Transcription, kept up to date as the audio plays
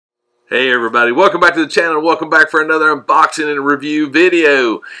Hey everybody, welcome back to the channel. Welcome back for another unboxing and review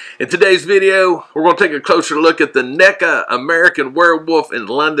video. In today's video, we're going to take a closer look at the NECA American Werewolf in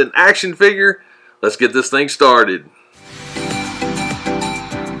London action figure. Let's get this thing started.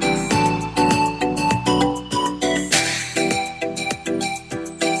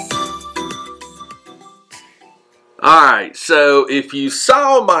 Alright, so if you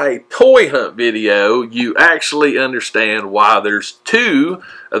saw my toy hunt video, you actually understand why there's two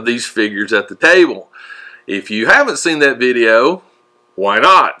of these figures at the table. If you haven't seen that video, why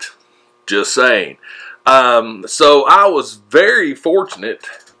not? Just saying. So I was very fortunate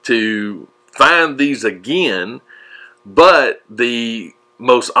to find these again, but the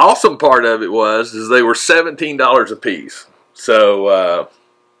most awesome part of it is they were $17 a piece. So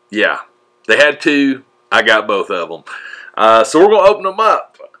yeah, they had two. I got both of them. So we're going to open them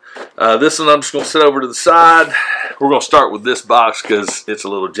up. This one I'm just going to set over to the side. We're going to start with this box because it's a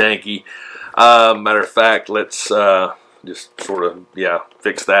little janky. Matter of fact, let's just sort of,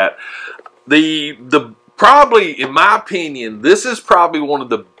 fix that. Probably, in my opinion, this is probably one of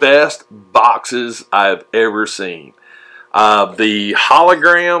the best boxes I've ever seen. The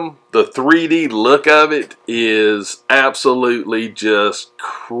hologram, the 3D look of it is absolutely just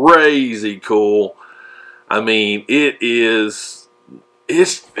crazy cool. I mean, it's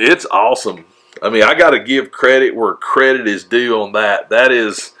awesome. I mean, I got to give credit where credit is due on that. That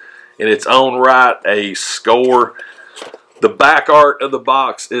is, in its own right, a score. The back art of the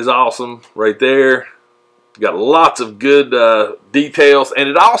box is awesome right there. Got lots of good details, and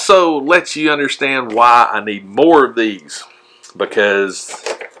it also lets you understand why I need more of these because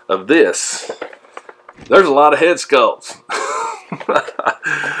of this. There's a lot of head sculpts.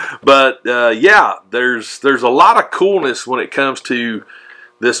 But yeah, there's a lot of coolness when it comes to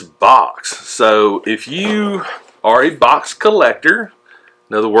this box. So if you are a box collector,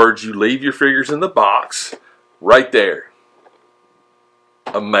 in other words, you leave your figures in the box, right there.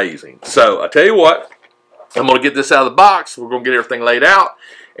 Amazing. So I tell you what, I'm going to get this out of the box. We're going to get everything laid out,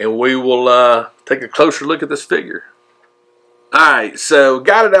 and we will take a closer look at this figure. Alright, so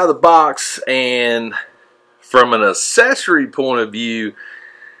got it out of the box, and from an accessory point of view,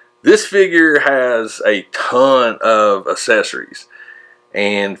 this figure has a ton of accessories.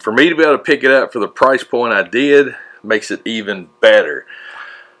 And for me to be able to pick it up for the price point I did, makes it even better.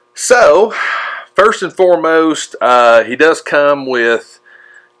 So, first and foremost, he does come with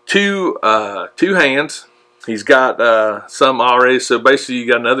two hands. He's got some already, so basically you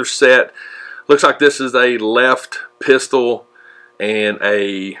got another set. Looks like this is a left pistol and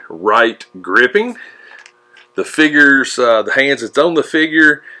a right gripping. The figures, the hands that's on the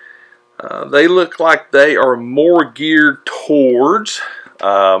figure, they look like they are more geared towards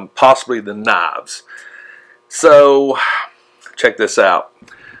possibly the knives. So, check this out.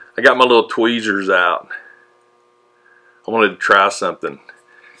 I got my little tweezers out. I wanted to try something.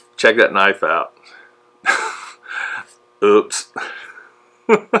 Check that knife out. Oops.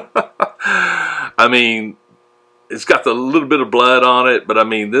 I mean, it's got a little bit of blood on it, but I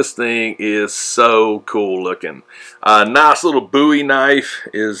mean, this thing is so cool looking. Nice little Bowie knife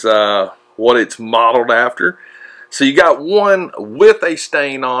is what it's modeled after. So you got one with a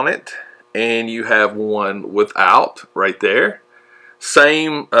stain on it, and you have one without right there.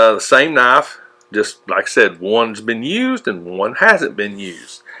 Same knife, just like I said, one's been used and one hasn't been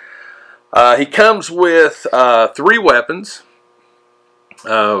used. He comes with 3 weapons.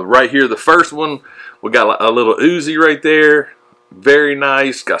 Right here, the first one, we got a little Uzi right there. Very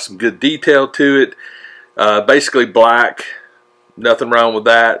nice. Got some good detail to it. Basically black. Nothing wrong with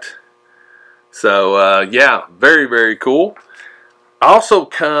that. So, yeah, very, very cool. Also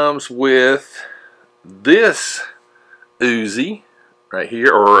comes with this Uzi right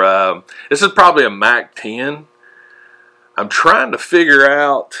here. Or, this is probably a Mac 10. I'm trying to figure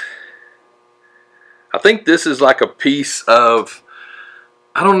out. I think this is like a piece of,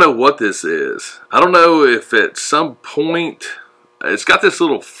 I don't know what this is. I don't know if at some point, it's got this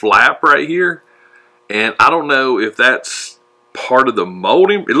little flap right here, and I don't know if that's part of the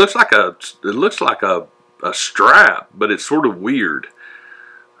molding. It looks like a strap, but it's sort of weird.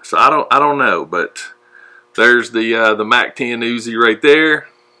 So I don't know, but there's the Mac 10 Uzi right there.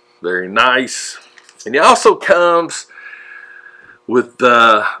 Very nice. And it also comes with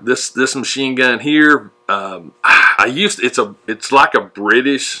this machine gun here. It's like a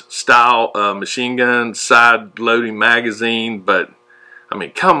British style machine gun, side loading magazine, but I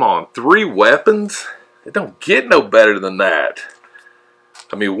mean, come on, 3 weapons? It don't get no better than that.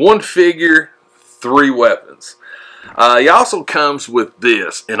 I mean, 1 figure, 3 weapons. He also comes with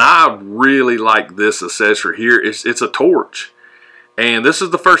this, and I really like this accessory here. It's a torch. And this is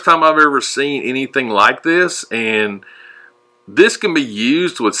the first time I've ever seen anything like this, and this can be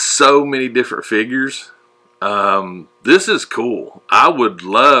used with so many different figures. This is cool. I would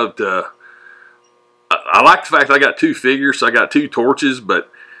love to. I like the fact that I got 2 figures, so I got 2 torches,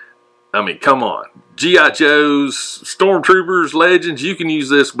 but I mean, come on. G.I. Joes, Stormtroopers, Legends, you can use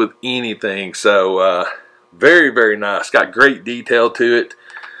this with anything. So, very, very nice. Got great detail to it.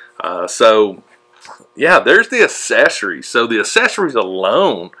 So, yeah, there's the accessories. So, the accessories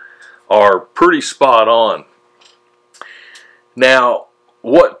alone are pretty spot on. Now,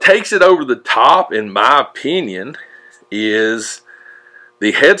 what takes it over the top, in my opinion, is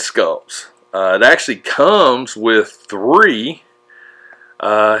the head sculpts. It actually comes with 3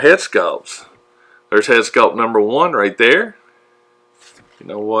 head sculpts. There's head sculpt number 1 right there. You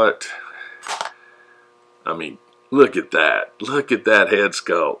know what? I mean, look at that. Look at that head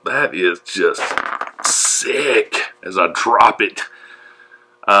sculpt. That is just sick as I drop it.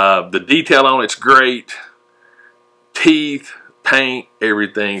 The detail on it's great. Teeth, paint,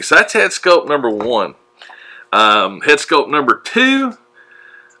 everything. So that's head sculpt number 1. Head sculpt number 2,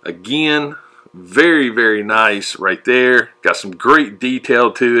 again, very, very nice right there. Got some great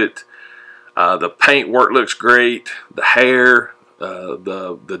detail to it. The paint work looks great. The hair,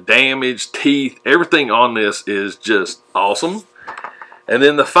 the damage, teeth, everything on this is just awesome. And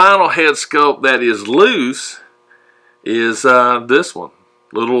then the final head sculpt that is loose is this one,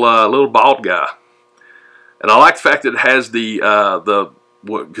 little bald guy. And I like the fact that it has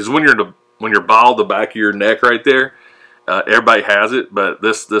because when you're bald, the back of your neck right there, everybody has it, but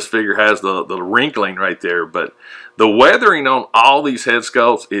this figure has the wrinkling right there. But the weathering on all these head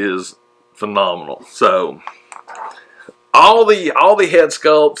sculpts is phenomenal. So all the head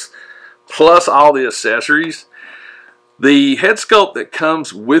sculpts plus all the accessories. The head sculpt that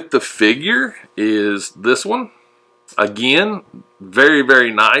comes with the figure is this one. Again, very,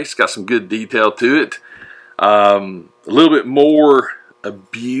 very nice. Got some good detail to it. A little bit more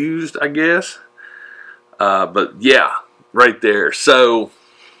abused, I guess. But yeah, right there. So,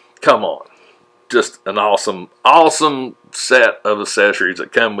 come on. Just an awesome, awesome set of accessories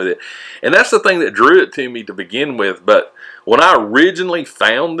that come with it. And that's the thing that drew it to me to begin with. But when I originally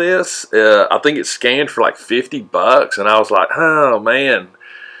found this, I think it scanned for like 50 bucks. And I was like, oh man,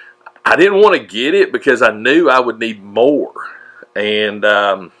 I didn't want to get it because I knew I would need more. And,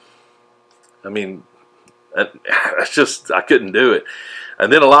 I mean, that's just, I couldn't do it.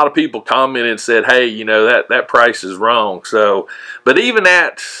 And then a lot of people commented and said, hey, you know, that price is wrong. So, but even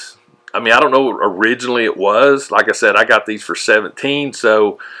at, I mean, I don't know what originally it was. Like I said, I got these for 17,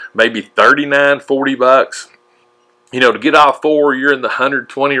 so maybe 39, 40 bucks. You know, to get all 4, you're in the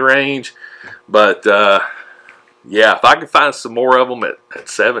 120 range. But, yeah, if I could find some more of them at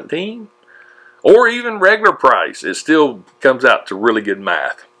 17, or even regular price, it still comes out to really good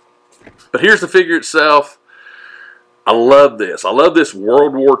math. But here's the figure itself. I love this. I love this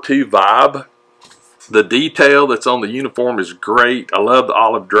World War II vibe. The detail that's on the uniform is great. I love the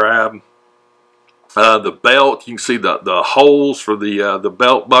olive drab. The belt, you can see the holes for the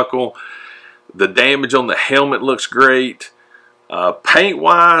belt buckle. The damage on the helmet looks great.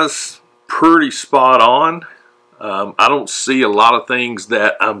 Paint-wise, pretty spot on. I don't see a lot of things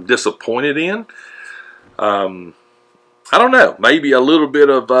that I'm disappointed in. I don't know. Maybe a little bit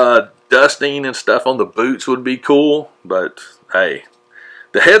of dusting and stuff on the boots would be cool, but hey,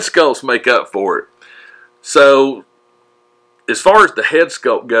 the head sculpts make up for it. So as far as the head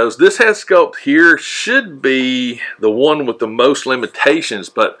sculpt goes, this head sculpt here should be the one with the most limitations,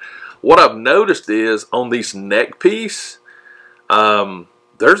 but what I've noticed is on these neck piece,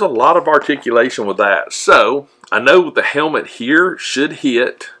 there's a lot of articulation with that. So I know the helmet here should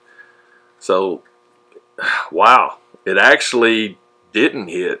hit. So wow, it actually didn't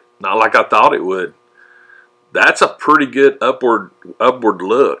hit. Not like I thought it would. That's a pretty good upward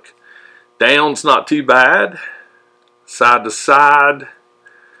look. Down's not too bad. Side to side.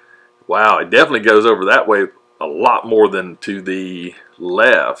 Wow, it definitely goes over that way a lot more than to the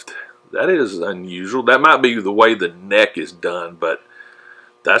left. That is unusual. That might be the way the neck is done, but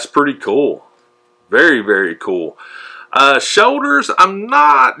that's pretty cool. Very, very cool. Shoulders, I'm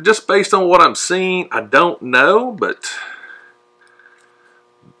not, just based on what I'm seeing, I don't know, but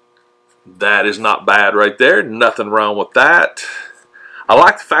that is not bad right there. Nothing wrong with that. I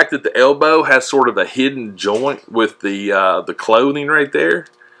like the fact that the elbow has sort of a hidden joint with the clothing right there.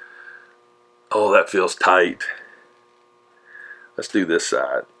 Oh, that feels tight. Let's do this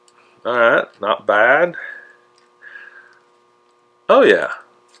side. All right, not bad. Oh yeah,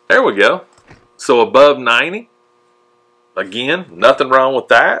 there we go. So above 90. Again, nothing wrong with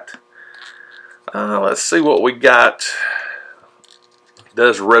that. Let's see what we got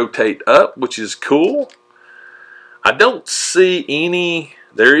does rotate up, which is cool. I don't see any,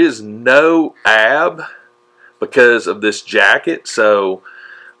 there is no ab because of this jacket, so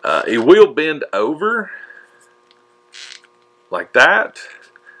it will bend over like that.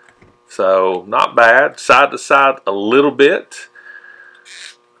 So not bad. Side to side a little bit.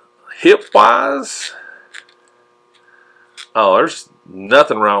 Hip wise, oh, there's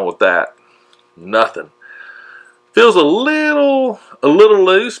nothing wrong with that. Nothing. Feels a little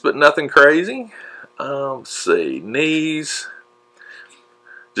loose, but nothing crazy. Let's see, knees.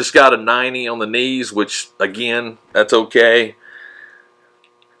 Just got a 90 on the knees, which again, that's okay.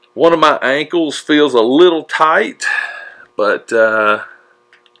 One of my ankles feels a little tight, but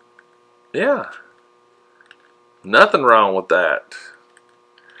yeah, nothing wrong with that.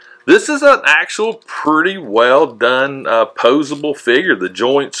 This is an actual pretty well done posable figure. The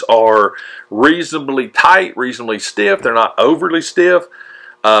joints are reasonably tight, reasonably stiff. They're not overly stiff.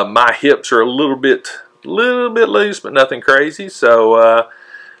 My hips are a little bit loose, but nothing crazy. So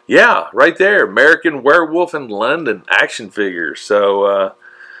yeah, right there, American Werewolf in London action figure. So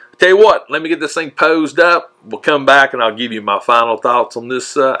tell you what, let me get this thing posed up. We'll come back and I'll give you my final thoughts on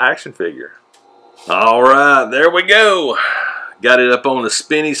this action figure. All right, there we go. Got it up on the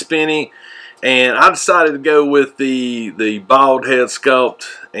spinny, and I decided to go with the bald head sculpt,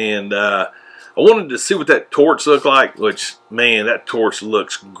 and I wanted to see what that torch looked like, which, man, that torch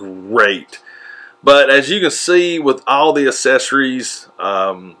looks great. But as you can see with all the accessories,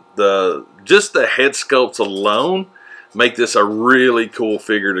 just the head sculpts alone make this a really cool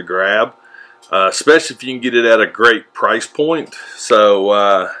figure to grab, especially if you can get it at a great price point.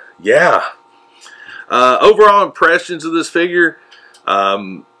 So yeah. Overall impressions of this figure,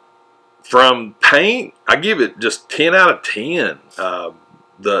 from paint, I give it just 10 out of 10.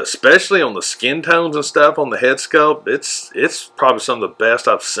 Especially on the skin tones and stuff on the head sculpt, it's probably some of the best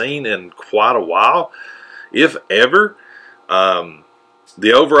I've seen in quite a while, if ever.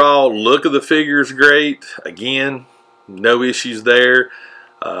 The overall look of the figure is great. Again, no issues there.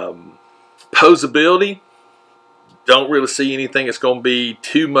 Posability, don't really see anything that's going to be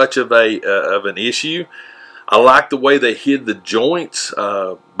too much of an issue. I like the way they hid the joints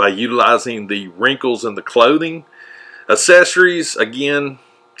by utilizing the wrinkles in the clothing. Accessories, again,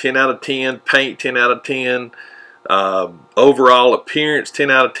 10 out of 10. Paint, 10 out of 10. Overall appearance,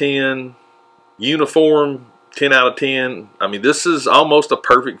 10 out of 10. Uniform, 10 out of 10. I mean, this is almost a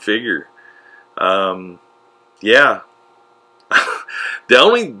perfect figure. Yeah. The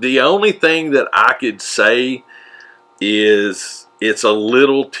only thing that I could say is it's a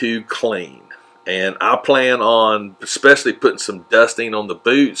little too clean, and I plan on especially putting some dusting on the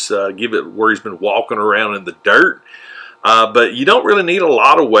boots, give it where he's been walking around in the dirt, but you don't really need a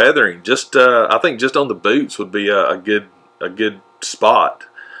lot of weathering. Just I think just on the boots would be a good spot.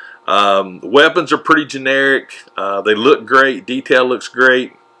 The weapons are pretty generic. They look great. Detail looks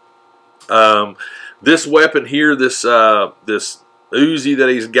great. This weapon here, this Uzi that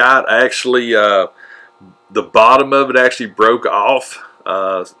he's got, actually the bottom of it actually broke off.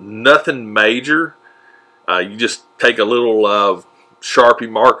 Nothing major. You just take a little Sharpie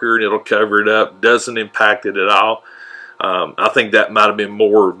marker and it'll cover it up. Doesn't impact it at all. I think that might have been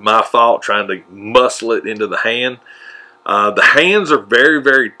more my fault, trying to muscle it into the hand. The hands are very,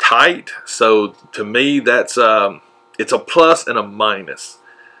 very tight. So to me, that's it's a plus and a minus.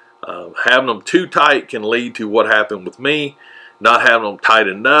 Having them too tight can lead to what happened with me. Not having them tight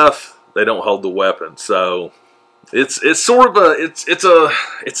enough, they don't hold the weapon. So it's sort of a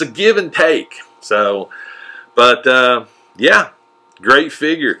give and take. So, but yeah, great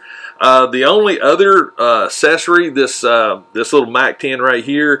figure. The only other accessory, this little Mac 10 right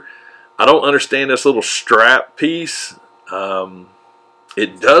here, I don't understand this little strap piece.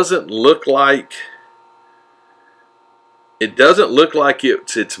 It doesn't look like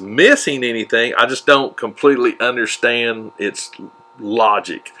it's missing anything. I just don't completely understand its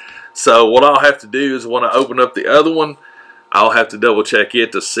logic. So what I'll have to do is when I open up the other one, I'll have to double check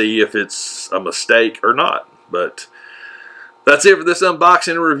it to see if it's a mistake or not. But that's it for this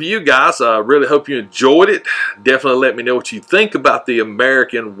unboxing and review, guys. I really hope you enjoyed it. Definitely let me know what you think about the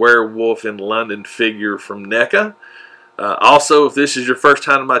American Werewolf in London figure from NECA. Also, if this is your first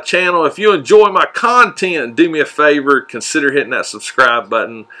time on my channel, if you enjoy my content, do me a favor, consider hitting that subscribe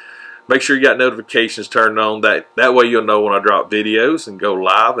button. Make sure you got notifications turned on. That way you'll know when I drop videos and go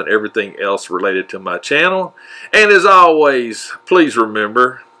live and everything else related to my channel. And as always, please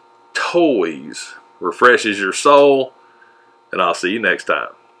remember, toys refreshes your soul, and I'll see you next time.